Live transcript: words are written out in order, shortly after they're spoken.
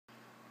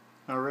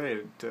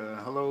Alright,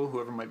 hello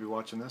whoever might be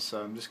watching this.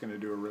 I'm just going to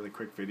do a really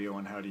quick video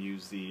on how to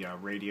use the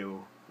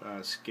radio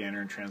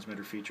scanner and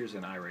transmitter features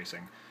in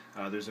iRacing.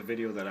 There's a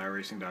video that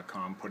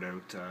iRacing.com put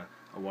out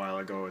a while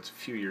ago. It's a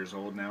few years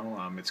old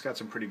now. It's got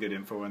some pretty good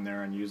info in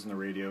there on using the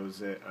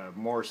radios,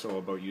 more so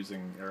about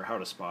using or how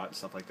to spot and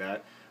stuff like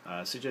that.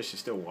 I suggest you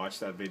still watch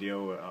that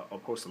video. I'll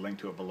post a link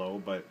to it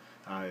below, but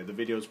the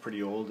video is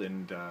pretty old,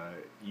 and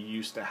you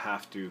used to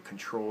have to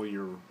control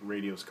your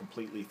radios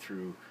completely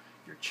through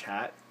your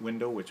chat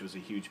window, which was a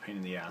huge pain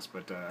in the ass,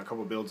 but a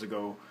couple builds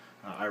ago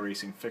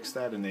iRacing fixed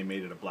that, and they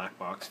made it a black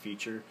box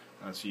feature,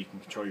 so you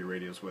can control your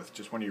radios with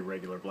just one of your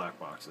regular black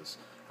boxes.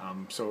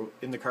 So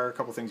in the car, a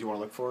couple things you want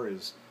to look for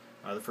is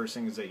the first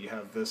thing is that you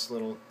have this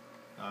little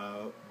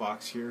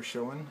box here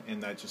showing,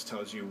 and that just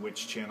tells you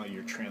which channel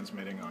you're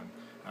transmitting on.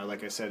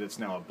 Like I said, it's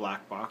now a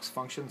black box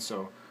function,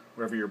 so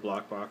wherever your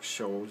black box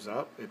shows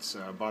up, it's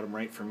bottom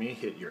right for me,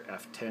 hit your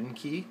F10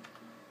 key.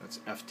 That's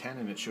F10,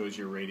 and it shows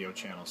your radio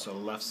channel. So the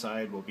left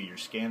side will be your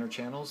scanner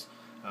channels.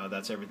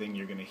 That's everything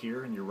you're going to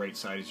hear, and your right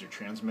side is your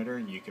transmitter.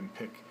 And you can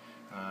pick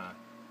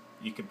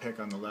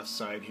on the left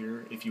side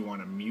here if you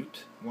want to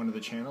mute one of the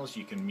channels.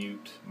 You can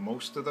mute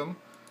most of them,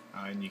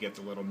 and you get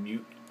the little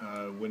mute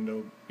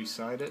window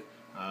beside it.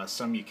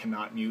 Some you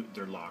cannot mute;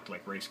 they're locked,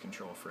 like race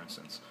control, for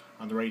instance.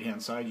 On the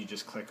right-hand side, you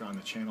just click on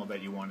the channel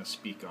that you want to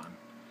speak on.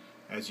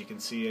 As you can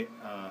see,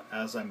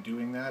 as I'm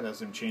doing that,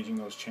 as I'm changing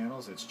those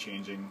channels, it's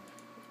changing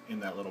in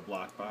that little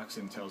black box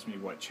and tells me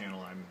what channel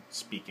I'm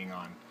speaking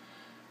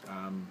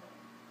on.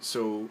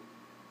 So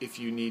if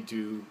you need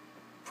to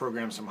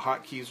program some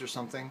hotkeys or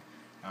something,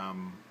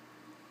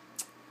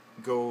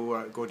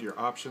 go to your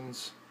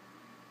options.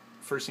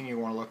 First thing you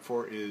want to look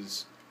for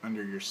is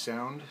under your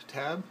sound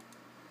tab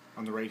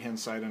on the right hand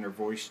side under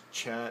voice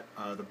chat.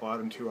 The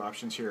bottom two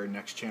options here are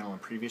next channel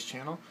and previous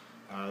channel.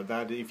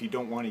 That if you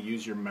don't want to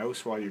use your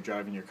mouse while you're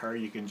driving your car,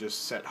 you can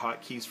just set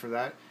hotkeys for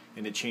that,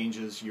 and it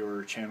changes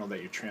your channel that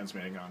you're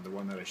transmitting on. The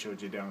one that I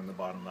showed you down in the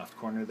bottom left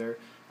corner there,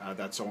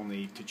 that's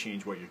only to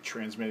change what you're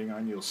transmitting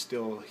on. You'll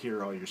still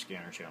hear all your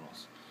scanner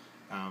channels.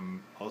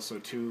 Also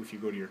too, if you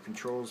go to your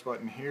controls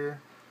button here,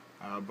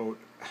 about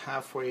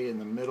halfway in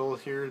the middle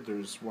here,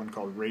 there's one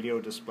called radio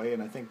display,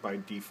 and I think by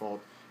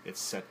default it's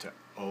set to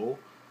O,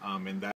 and that